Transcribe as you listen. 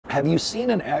Have you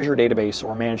seen an Azure database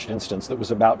or managed instance that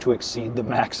was about to exceed the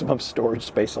maximum storage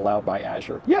space allowed by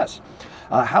Azure? Yes.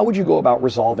 How would you go about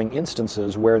resolving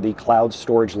instances where the cloud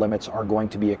storage limits are going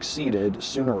to be exceeded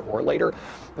sooner or later?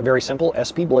 Very simple,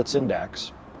 SP Blitz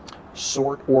index,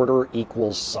 sort order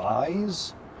equals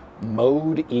size,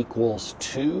 mode equals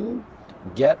 2,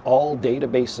 get all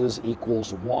databases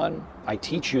equals 1. I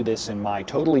teach you this in my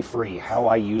totally free How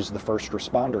I Use the First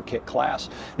Responder Kit class.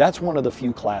 That's one of the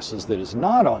few classes that is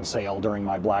not on sale during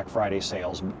my Black Friday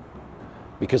sales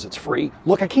because it's free.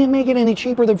 Look, I can't make it any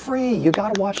cheaper than free. You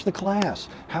gotta watch the class,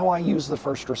 How I Use the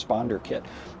First Responder Kit.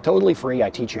 Totally free. I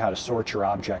teach you how to sort your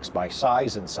objects by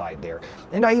size inside there.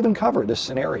 And I even cover this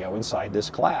scenario inside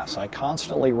this class. I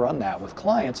constantly run that with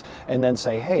clients and then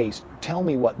say, hey, tell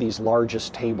me what these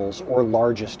largest tables or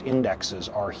largest indexes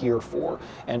are here for.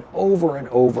 And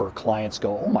over, clients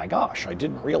go, oh my gosh, I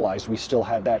didn't realize we still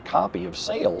had that copy of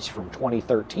sales from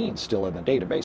 2013 still in the database.